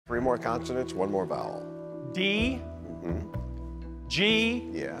3 more consonants, 1 more vowel. D, G,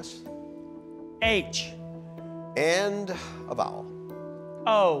 Yes. H, And a vowel.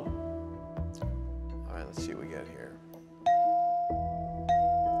 O. All right, let's see what we get here.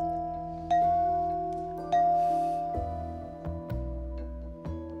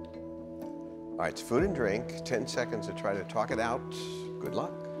 All right, it's food and drink. 10 seconds to try to talk it out. Good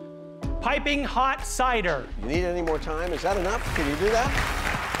luck. Piping hot cider. You need any more time? Is that enough? Can you do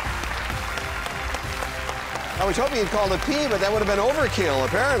that? I was hoping you'd call the P, but that would have been overkill,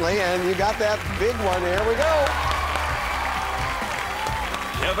 apparently, and you got that big one. There we go.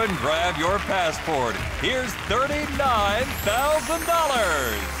 Kevin, grab your passport. Here's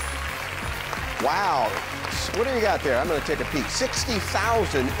 $39,000. Wow. What do you got there? I'm going to take a peek.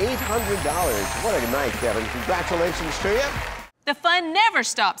 $60,800. What a night, Kevin. Congratulations to you. The fun never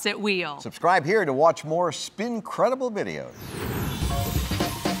stops at Wheel. Subscribe here to watch more Spin-credible videos.